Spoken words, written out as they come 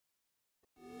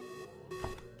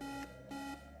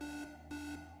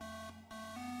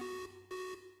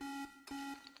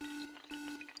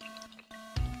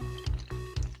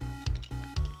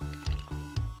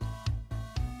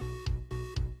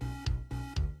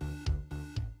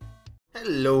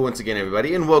Hello once again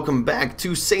everybody and welcome back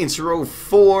to Saints Row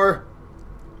 4.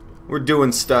 We're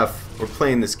doing stuff. We're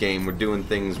playing this game. We're doing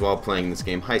things while playing this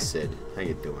game. Hi Sid. How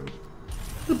you doing?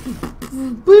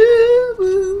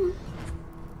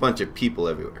 Bunch of people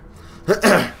everywhere.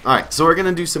 Alright, so we're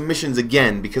gonna do some missions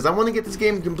again because I want to get this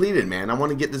game completed, man. I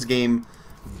want to get this game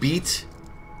beat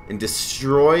and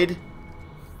destroyed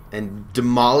and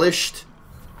demolished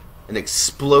and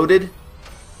exploded.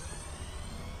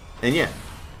 And yeah.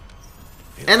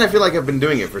 And I feel like I've been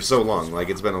doing it for so long, like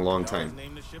it's been a long time.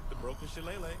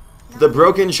 The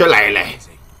Broken Shillelagh.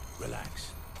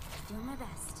 Relax. Doing my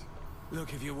best.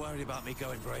 Look, if you're worried about me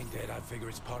going brain dead, I figure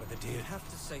it's part of the deal. You have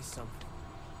to say something.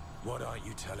 What aren't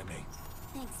you telling me?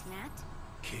 Thanks, Matt.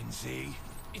 Kinsey?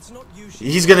 It's not you.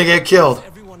 He's gonna get killed.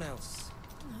 Everyone else.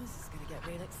 Oh, this is gonna get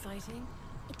real exciting.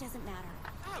 It doesn't matter.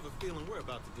 I have a feeling we're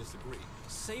about to disagree.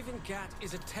 Saving Gat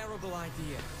is a terrible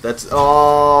idea. That's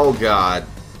oh god.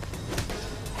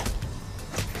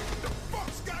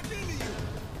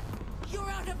 You're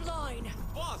out of line.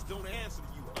 Boss don't answer to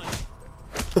you, honey.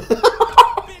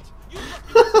 Bitch, you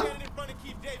lucky standing in front of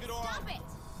Keith David or Stop it.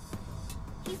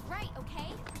 He's right,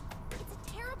 okay? It's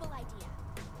a terrible idea.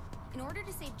 In order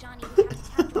to save Johnny, we have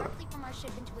to tap directly from our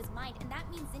ship into his mind, and that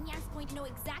means Zinya's going to know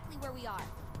exactly where we are.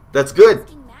 That's good.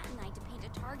 Asking Matt and I to paint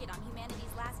a target on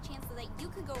humanity's last chance so that you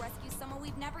can go rescue someone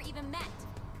we've never even met.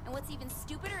 And what's even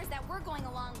stupider is that we're going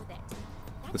along with it.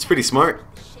 That's pretty smart.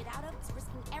 The shit out of is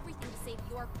risking everything to save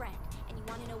your friend. And you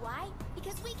want to know why?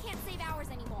 Because we can't save ours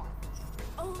anymore.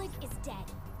 Oleg is dead.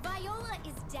 Viola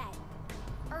is dead.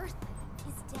 Earth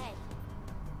is dead.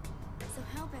 So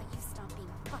how about you stop being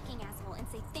a fucking asshole and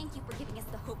say thank you for giving us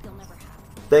the hope you'll never have.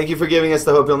 Thank you for giving us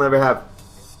the hope you'll never have.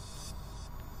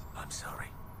 I'm sorry.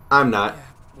 I'm not. Yeah,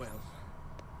 well,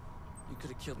 you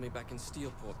could have killed me back in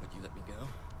Steelport, but you let me go.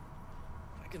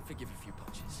 I can forgive a few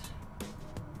punches.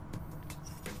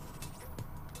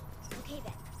 Okay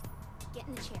then. Get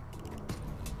in the chair.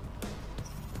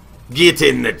 Get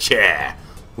in the chair.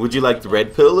 Would you like the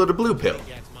red pill or the blue pill?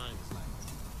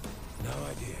 No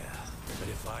idea. But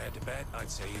if I had to bet, I'd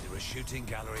say either a shooting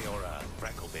gallery or a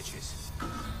freckle bitches.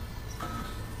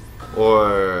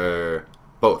 Or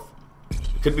both.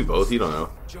 It could be both, you don't know.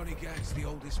 Johnny Gag's the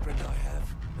oldest friend I have,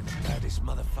 and the baddest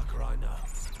motherfucker I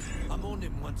know. I mourned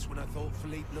him once when I thought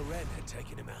Philippe Loren had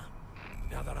taken him out.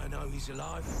 Now that I know he's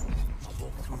alive, I'll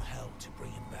walk through hell to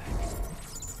bring him back.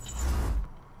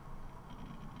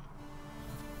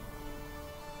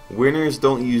 Winners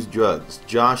don't use drugs.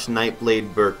 Josh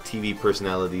Nightblade Burke, TV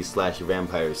personality /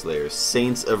 vampire slayer.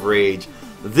 Saints of Rage.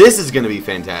 This is gonna be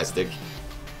fantastic.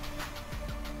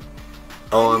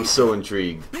 Oh, I'm so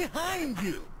intrigued. Behind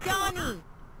you! Johnny!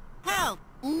 Help!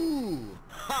 Ooh!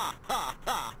 Ha ha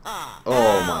ha ha!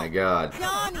 Oh my god.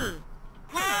 Johnny!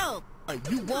 Help!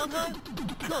 You want her?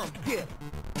 Come here!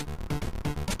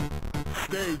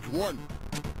 Stage 1.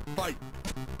 Fight!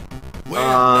 Where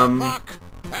Um, the fuck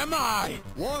am I?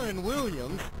 Warren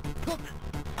Williams took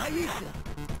Aisha.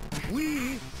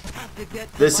 We have to get...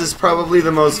 This is probably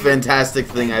the most fantastic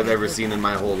thing I've ever seen in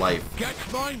my whole life.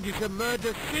 Cat's mind is a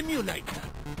murder simulator.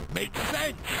 Makes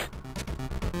sense.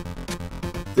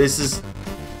 This is...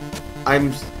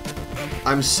 I'm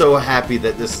so happy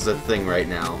that this is a thing right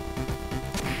now.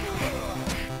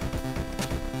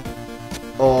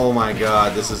 Oh my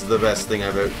god, this is the best thing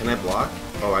I've ever... Can I block?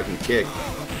 Oh, I can kick.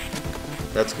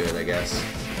 That's good, I guess.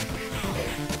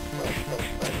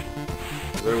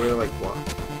 Is there a way to, like, block?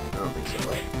 I don't think so.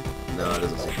 No, it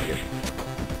doesn't seem like it.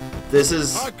 This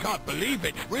is... I can't believe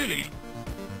it, really.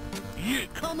 You...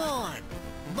 Come on!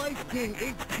 Vice King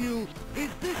HQ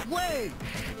is this way!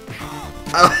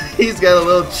 He's got a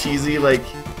little cheesy, like...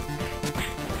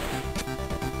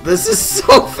 This is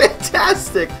so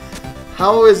fantastic!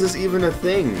 How is this even a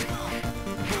thing?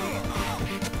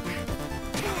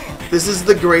 This is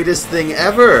the greatest thing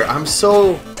ever! I'm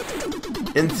so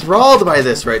enthralled by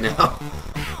this right now.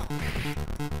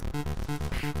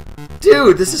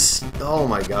 Dude, this is... Oh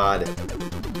my god.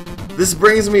 This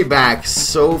brings me back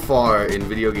so far in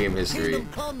video game history.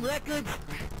 Kingdom Come Records,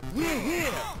 we're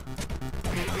here!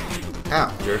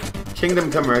 Ow, jerk. Kingdom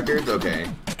Come Records? Okay.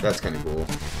 That's kind of cool.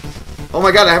 Oh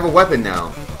my god, I have a weapon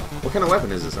now. What kind of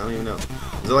weapon is this? I don't even know.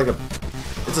 Is it like a...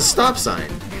 It's a stop sign.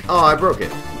 Oh, I broke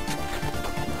it.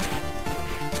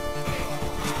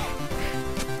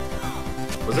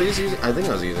 Was I just using... I think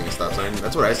I was using a stop sign.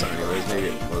 That's what I saw anyways. Maybe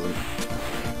it wasn't.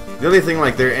 The only thing,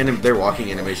 like, their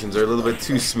walking animations are a little bit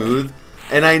too smooth.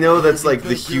 And I know that's, like,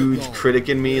 the huge critic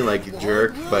in me, like,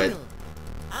 jerk, but...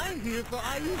 I'm here for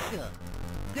Aisha.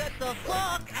 Get the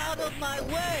fuck out of my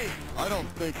way! I don't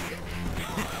think so.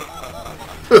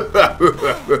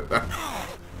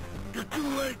 You're too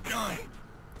late, guy.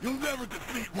 You'll never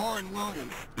defeat Warren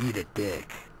Williams. Eat a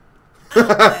dick. I'm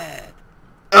bad.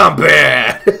 I'm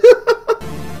bad.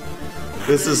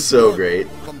 This is so great.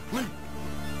 Complete.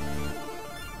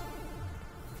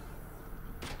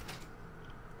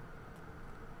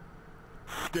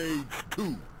 Stage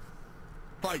 2.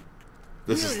 Fight.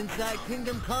 This We're is inside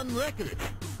Kingdom Come Records.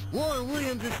 Warren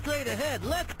Williams is straight ahead.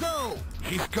 Let's go.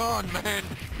 He's gone, man.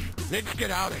 Let's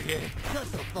get out of here.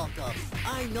 Shut the fuck up.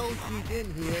 I know she's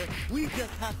in here. We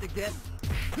just have to get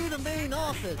to the main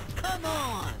office. Come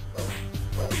on.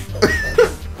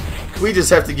 we just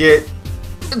have to get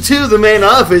to the main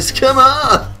office. Come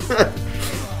on.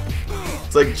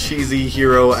 It's like cheesy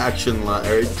hero action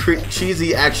or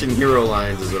cheesy action hero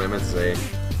lines is what I meant to say.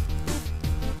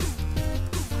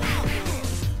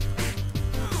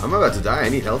 I'm about to die. I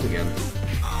need health again.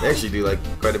 They actually do like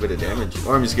quite a bit of damage.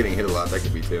 Or I'm just getting hit a lot. That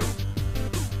could be too.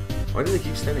 Why do they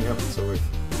keep standing up? It's so weird.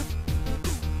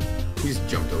 He just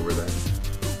jumped over that.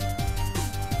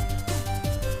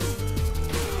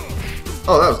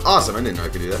 Oh, that was awesome. I didn't know I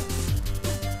could do that.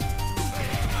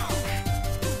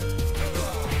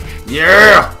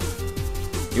 Yeah!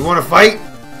 You want to fight?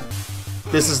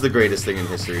 This is the greatest thing in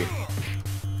history.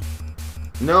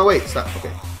 No, wait. Stop.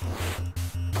 Okay.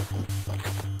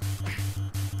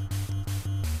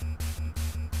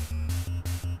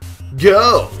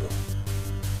 Go!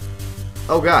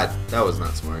 Oh god, that was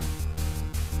not smart.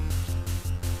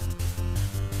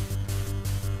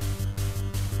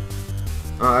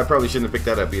 I probably shouldn't have picked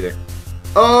that up either.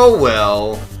 Oh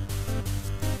well.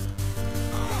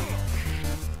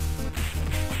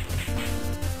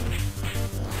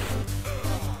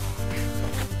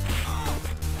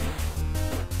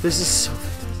 This is so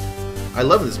fantastic. I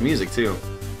love this music too.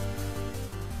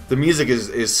 The music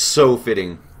is so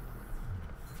fitting.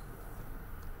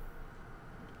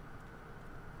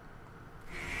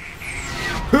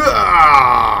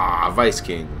 Vice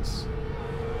Kings.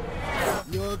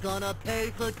 You're gonna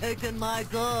pay for taking my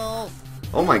girl.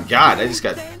 Oh my god, I just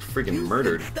got freaking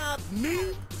murdered. Stop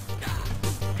me.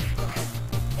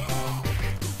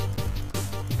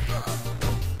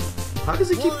 How does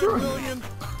he keep Warren throwing? Williams,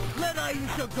 let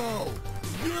Aisha go.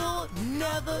 You'll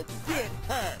never get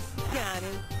her,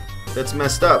 Johnny. That's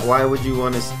messed up. Why would you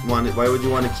want to Why would you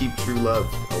want to keep true love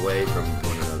away from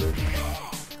one another?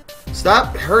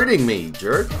 Stop hurting me,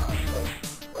 jerk.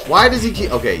 Why does he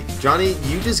keep... Okay, Johnny,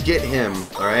 you just get him,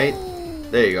 alright?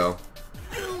 There you go.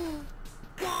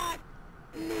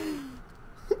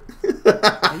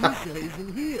 Aisha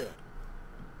isn't here.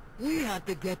 We have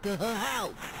to get to her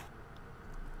house.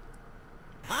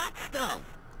 Hot stuff.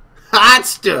 Hot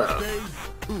stuff! Stage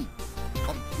 2.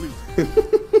 Complete.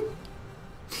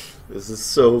 This is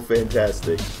so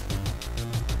fantastic.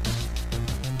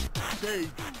 Stage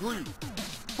 3.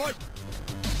 Fight.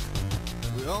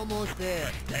 We're almost there,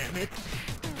 damn it.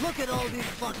 Look at all these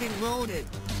fucking Ronin.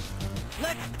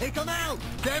 Let's take them out.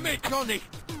 Damn it, Johnny.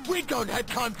 We don't have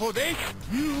time for this.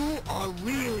 You are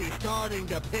really starting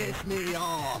to piss me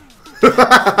off.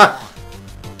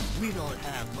 We don't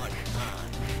have much time.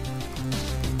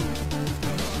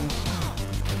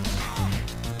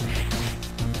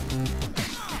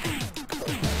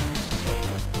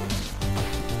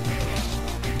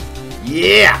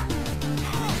 Yeah!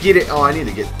 Get it. Oh, I need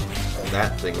to get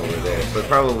that thing over there. But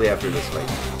probably after this fight.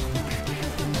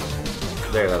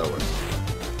 There, that'll work.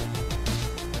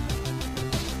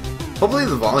 Hopefully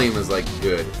the volume is, like,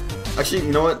 good. Actually,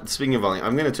 you know what? Speaking of volume,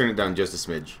 I'm going to turn it down just a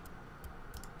smidge.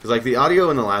 Because, like, the audio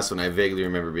in the last one, I vaguely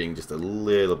remember being just a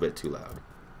little bit too loud.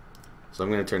 So I'm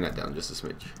going to turn that down just a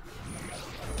smidge.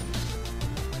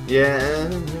 Yeah,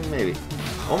 maybe.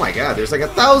 Oh my god, there's like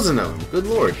 1,000 of them. Good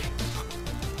lord.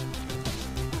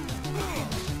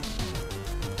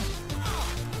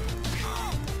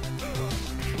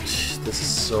 This is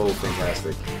so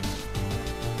fantastic.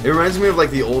 It reminds me of like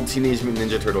the old Teenage Mutant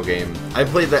Ninja Turtle game. I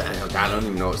played that. Oh God, I don't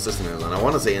even know what system it was on. I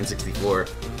want to say N64.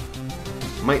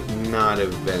 Might not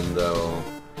have been though.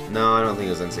 No, I don't think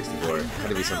it was N64. It had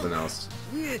to be something else.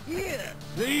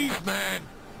 Please, man,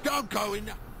 don't go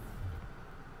in.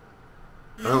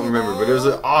 I don't remember, but it was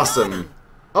awesome.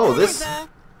 Oh, this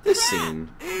scene.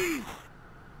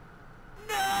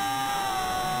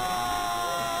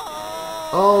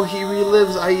 Oh, he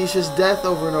relives Aisha's death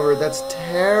over and over. That's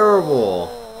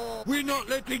terrible. We're not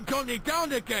letting Johnny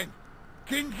down again.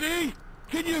 Kinsley,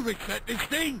 can you reset this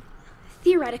thing?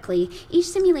 Theoretically, each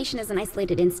simulation is an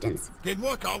isolated instance. Then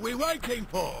what are we waiting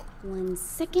for? 1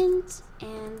 second,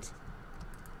 and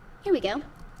here we go.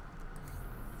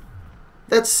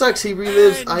 That sucks. He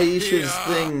relives Aisha's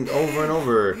thing over and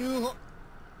over.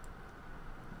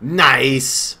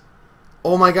 Nice.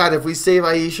 Oh my god, if we save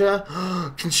Aisha,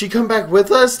 can she come back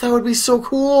with us? That would be so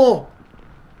cool.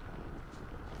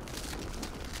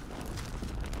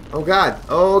 Oh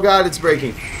god, it's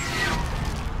breaking.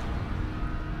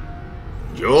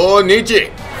 Yo,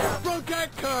 Nietzsche. Broke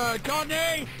that card,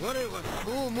 Johnny! What it was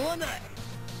full more night.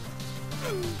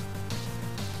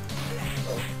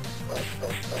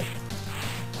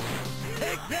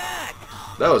 Take that!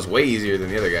 That was way easier than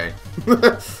the other guy.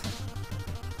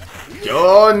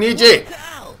 Yo, Nietzsche.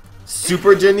 Ow!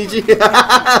 Super Janichi?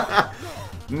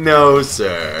 No,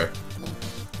 sir.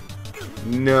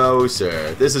 No,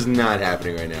 sir. This is not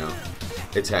happening right now.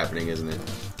 It's happening, isn't it?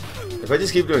 If I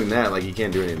just keep doing that, like, he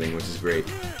can't do anything, which is great.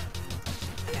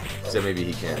 Except maybe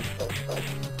he can.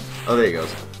 Oh, there he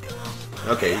goes.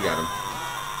 Okay, you got him.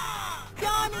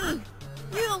 Johnny!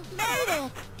 You made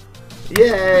it!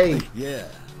 Yay!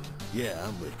 Yeah,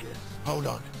 I'm with you. Hold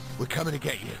on. We're coming to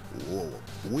get you. Whoa,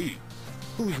 we?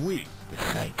 Who's we? The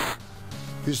Saints.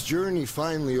 His journey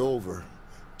finally over.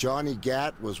 Johnny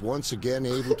Gat was once again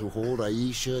able to hold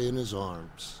Aisha in his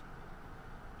arms.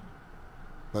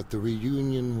 But the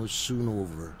reunion was soon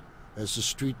over, as the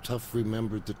street tough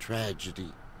remembered the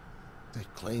tragedy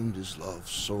that claimed his love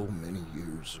so many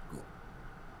years ago.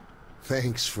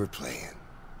 Thanks for playing.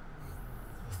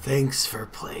 Thanks for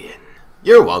playing.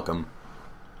 You're welcome.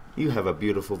 You have a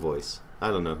beautiful voice. I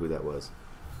don't know who that was.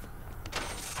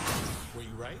 Were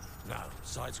you right? No.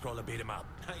 Side-scroller beat him up.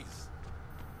 Nice.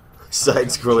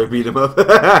 Side-scroller beat him up.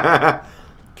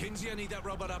 Kinsey, I need that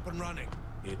robot up and running.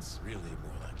 It's really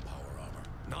more like power armor.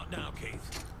 Not now,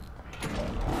 Keith.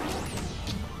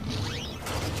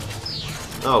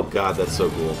 Oh god, that's so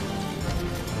cool.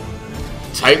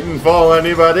 Titanfall,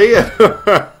 anybody?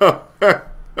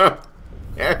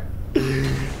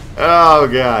 Oh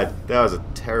god, that was a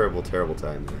terrible, terrible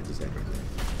time that I just had right there.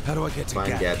 How do I get to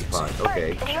Find Gad's pod.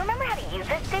 Okay. Do you remember how to use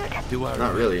this suit? Do I?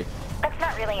 Not really. That's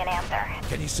not really an answer.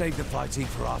 Can you save the fighting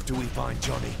for after we find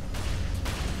Johnny?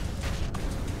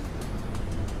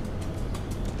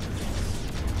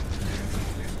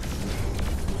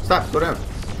 Stop, go down.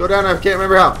 Go down, I can't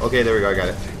remember how. Okay, there we go, I got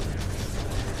it.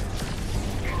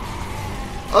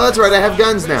 Oh, that's right, I have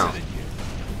guns now.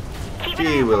 Keep Gee an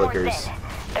eye out for more willikers. Zin.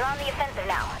 They're on the offensive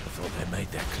now. I thought they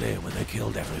made that clear when they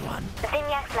killed everyone.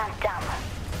 Zinyak's not dumb.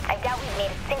 I doubt we've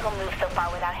made a single move so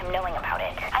far without him knowing about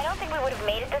it. I don't think we would have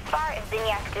made it this far if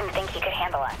Zinyak didn't think he could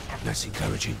handle us. That's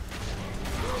encouraging.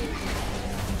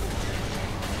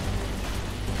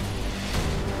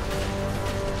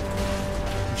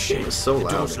 It was so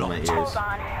loud in my ears. Hold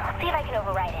on. I'll see if I can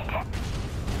override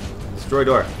it. Destroy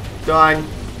door. Done.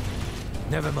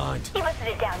 Never mind. You busted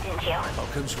it down, didn't you?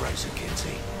 Occam's razor,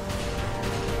 Kinsey.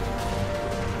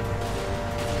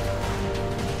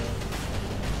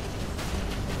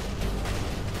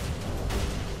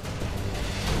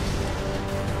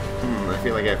 I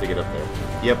feel like I have to get up there.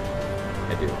 Yep,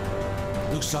 I do.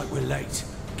 Looks like we're late.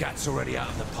 Gat's already out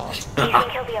of the pot. Do you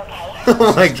think he'll be okay?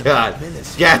 Oh my god.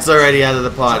 Gat's already out of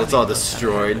the pod. It's all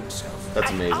destroyed.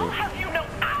 That's I'll amazing. have you know.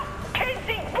 Ow!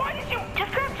 Casey, why did you...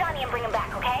 Just grab Johnny and bring him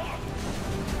back, okay?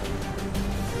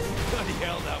 Bloody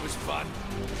hell, that was fun.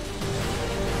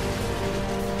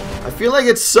 I feel like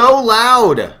it's so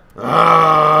loud.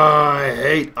 Ah, I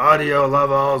hate audio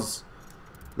levels.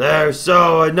 They're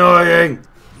so annoying.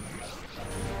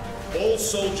 All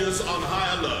soldiers on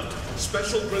high alert.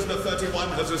 Special Prisoner 31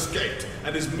 has escaped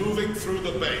and is moving through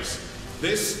the base.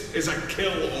 This is a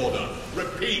kill order.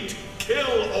 Repeat, kill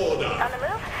order. On the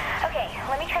move? Okay,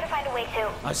 let me try to find a way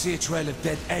to... I see a trail of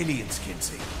dead aliens,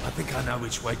 Kinsey. I think I know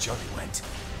which way Johnny went.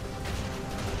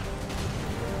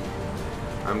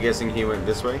 I'm guessing he went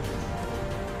this way.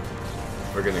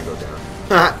 We're gonna go down.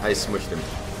 I smushed him.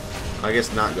 I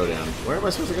guess not go down. Where am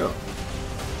I supposed to go?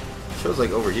 It shows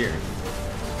like over here.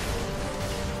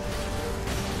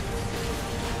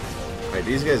 Alright,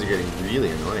 these guys are getting really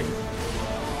annoying.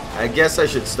 I guess I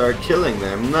should start killing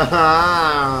them. Where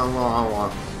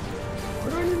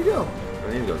do I need to go? I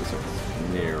need to go this way.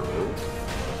 Narrow.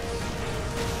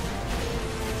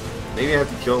 Maybe I have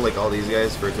to kill like all these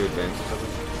guys for it to advance or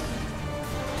something.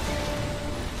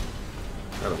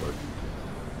 That'll work.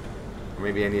 Or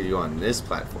maybe I need to go on this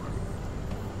platform.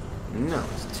 No,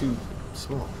 it's too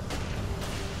small.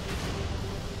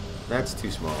 That's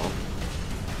too small.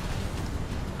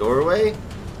 Doorway?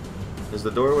 Is the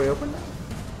doorway open now?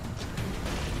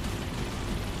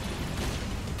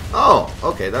 Oh,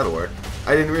 okay, that'll work.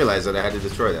 I didn't realize that I had to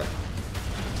destroy that.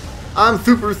 I'm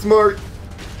super smart.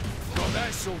 Got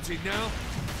that sorted now.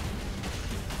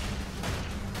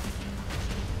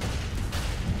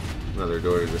 Another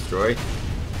door to destroy.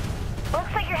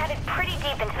 Looks like you're headed pretty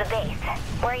deep into the base.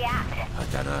 Where are you at? I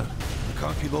don't know. The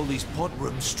can't keep all these pod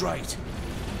rooms straight.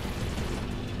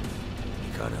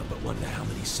 You can't help but wonder how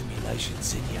many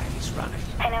simulations Zinyak is running.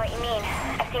 I know what you mean.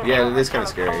 I've seen Yeah, it is kind kinda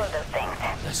scary. full of those things.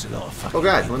 That's a lot of fucking Oh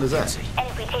god, people, what is that? Kinsey. And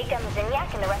if we take down the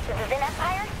Zinyak and the rest of the Zin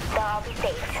Empire, they'll all be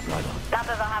safe. Right on. Not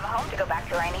that they'll have a home to go back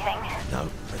to or anything. No,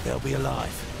 but they'll be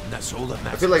alive. And that's all that I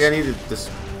matters. feel like I needed this.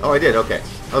 Oh, I did. Okay.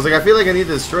 I was like, I feel like I need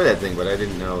to destroy that thing, but I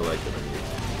didn't know like that I needed.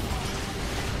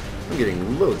 I'm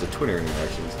getting loads of Twitter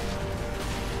interactions.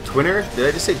 Twinner? Did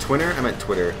I just say Twinner? I meant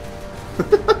Twitter.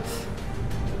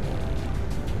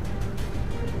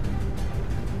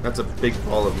 That's a big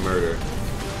ball of murder.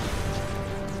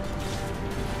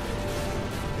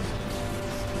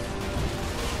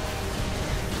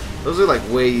 Those are like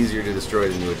way easier to destroy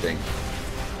than you would think.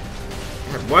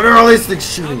 God, what are all these things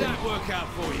shooting? How'd that work out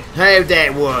for you? How'd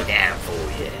that work out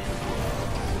for you?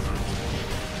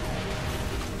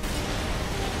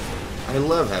 I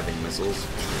love having missiles.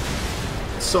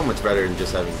 It's so much better than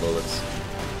just having bullets.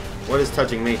 What is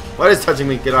touching me? What is touching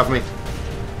me? Get off me.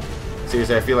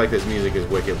 Seriously, I feel like this music is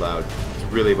wicked loud. It's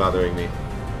really bothering me.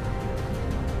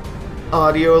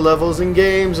 Audio levels in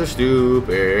games are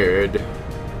stupid.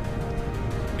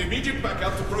 Immediate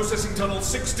backup to processing tunnel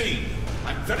 16.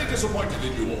 I'm very disappointed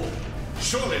in you all.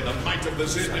 Surely the might of the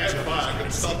Zin Empire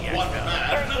can stop one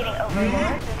man. Irritating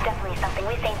overlords is definitely something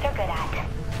we think they're good at.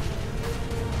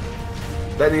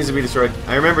 That needs to be destroyed.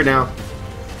 I remember now.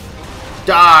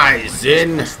 Die,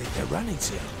 Zin! I think they're running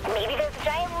to. Maybe there's a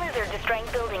giant lizard destroying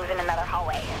buildings in another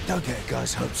hallway. Don't get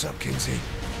guys' hopes up, Kinsey.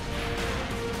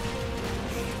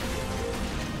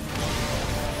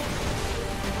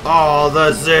 All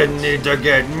the Zin need to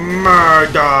get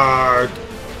murdered!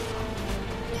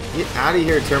 Get out of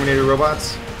here, Terminator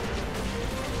robots.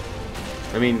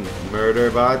 I mean, murder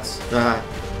bots?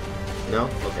 No?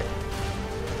 Okay.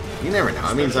 You never know.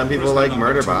 I mean, some people like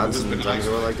murder bots, and some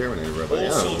people like Terminator robots. All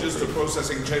Yeah, soldiers to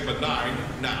processing chamber 9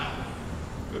 now.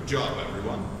 Good job,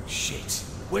 everyone. Shit.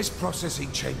 Where's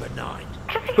processing chamber 9?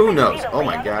 Just because Who I knows? see the Oh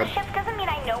my layout of god. the ship doesn't mean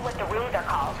I know what the rooms are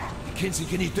called. Kinsey,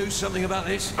 can you do something about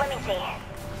this? Let me see.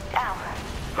 Oh,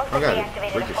 looks Oh like god, they activated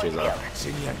a force ricochets field. off.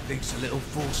 Zinyak thinks a little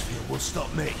force field will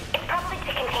stop me. It's probably to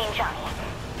contain Johnny.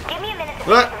 Give me a minute to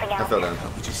What? figure something I out. fell down.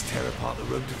 Can't we just tear apart the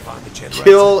room to find the generator?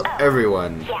 Kill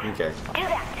everyone. Yeah, Okay. do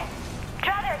that.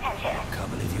 Draw their attention. Can't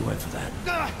believe you went for that.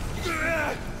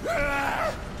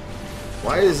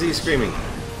 Why is he screaming?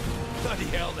 Bloody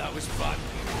hell, that was fun.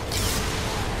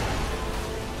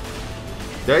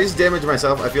 Did I just damage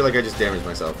myself? I feel like I just damaged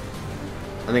myself.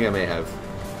 I think I may have.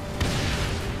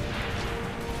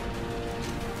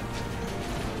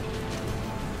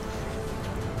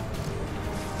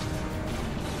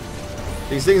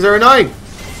 These things are annoying!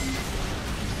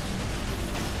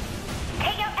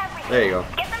 Take out everything. There you go.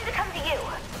 Get them to come to you.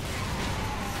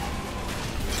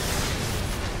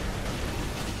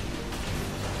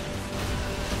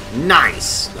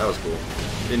 Nice! That was cool.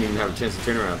 Didn't even have a chance to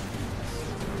turn around.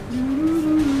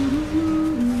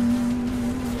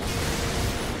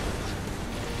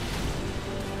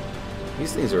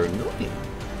 These things are annoying.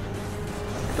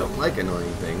 I don't like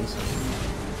annoying things.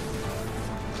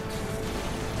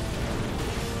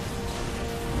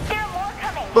 There are more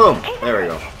coming. Boom! Keep There we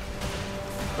moving. go.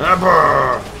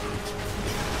 Ah,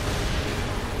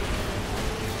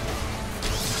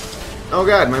 oh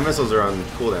god, my missiles are on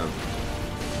cooldown.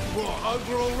 What,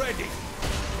 over already?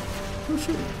 Who's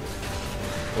shooting?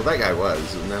 Well, that guy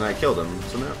was, and then I killed him.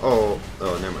 So now, oh,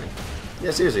 never mind.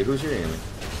 Yeah, seriously, who's shooting at me?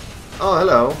 Oh,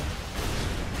 hello.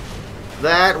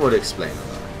 That would explain a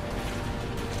lot.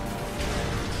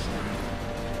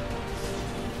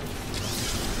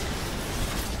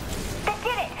 That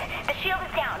did it. The shield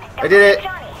is down. I did it.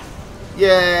 Johnny.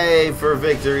 Yay for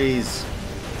victories!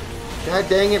 God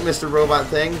dang it, Mr. Robot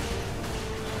Thing.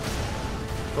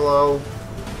 Hello.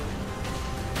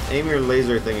 Aim your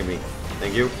laser thing at me.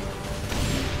 Thank you.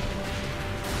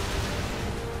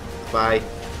 Bye.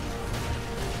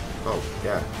 Oh,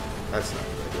 yeah. That's not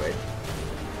the right way.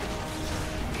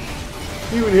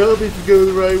 You would help if you go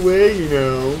the right way, you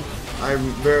know. I'm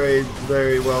very,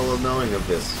 very well knowing of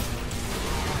this.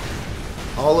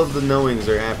 All of the knowings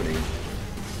are happening.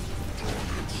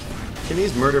 Can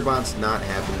these murder bots not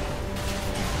happen?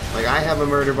 Like, I have a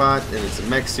murder bot, and it's a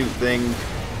mech suit thing,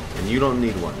 and you don't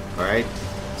need one, alright?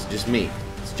 It's just me.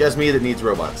 It's just me that needs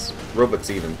robots. Robots,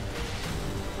 even.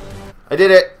 I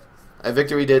did it!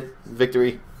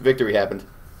 Victory happened.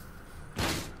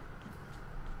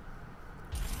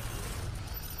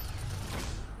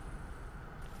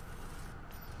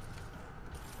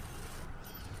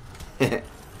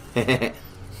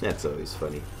 That's always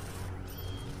funny.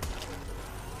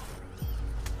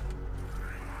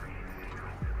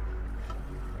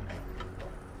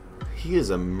 He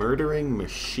is a murdering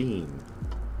machine.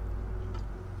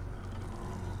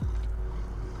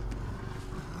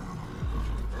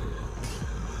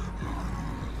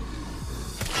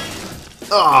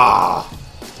 Ah!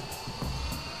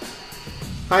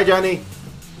 Hi, Johnny.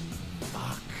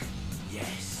 Fuck.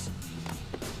 Yes.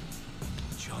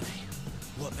 Johnny,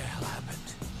 what the hell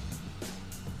happened?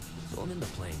 So I'm in the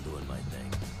plane doing my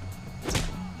thing.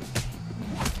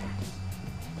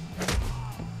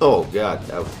 Oh god,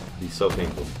 that would be so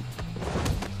painful.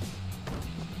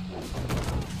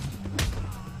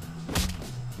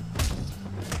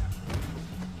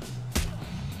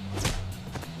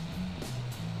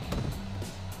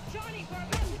 Johnny, we're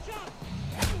about to jump.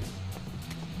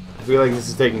 I feel like this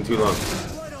is taking too long.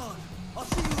 Right on. I'll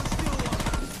see you in Stillwater.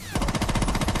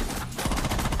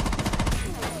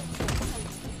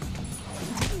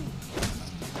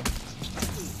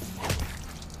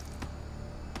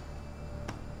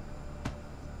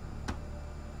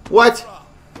 What?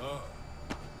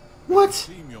 What?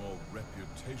 Seem your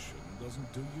reputation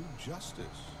doesn't do you justice.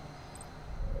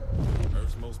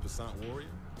 Earth's most puissant warrior?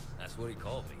 That's what he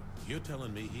called me. You're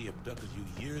telling me he abducted you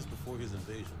years before his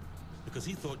invasion because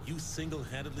he thought you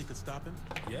single-handedly could stop him?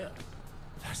 Yeah.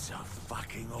 That's so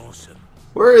fucking awesome.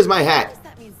 Where is my hat?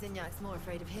 That means Zinyak's more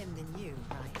afraid of him than you,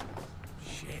 right?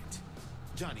 Shit.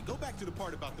 Johnny, go back to the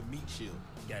part about the meat shield.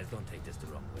 Guys, don't take this the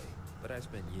wrong way, but I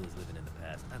spent years living in the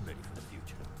past. I'm ready for the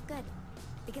future. Good.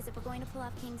 Because if we're going to pull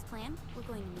off King's plan, we're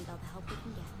going to need all the help we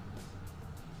can get.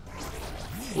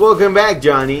 Welcome back,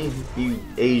 Johnny. You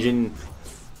Asian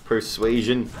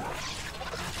persuasion.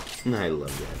 I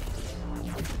love that.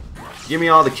 Give me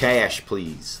all the cash,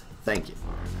 please. Thank you.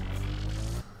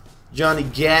 Johnny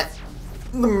Gat,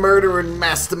 the murdering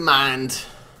mastermind,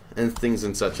 and things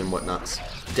and such and whatnots.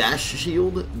 Dash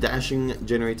shield. Dashing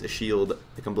generates a shield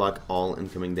that can block all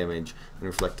incoming damage and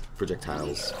reflect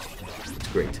projectiles. It's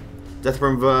great. Death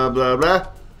from blah blah blah.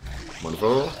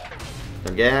 Wonderful.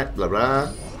 Johnny Gat, blah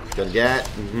blah. Johnny Gat.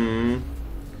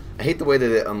 I hate the way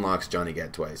that it unlocks Johnny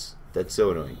Gat twice. That's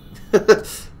so annoying.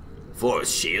 Force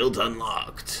shield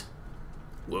unlocked.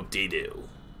 Whoop-de-doo.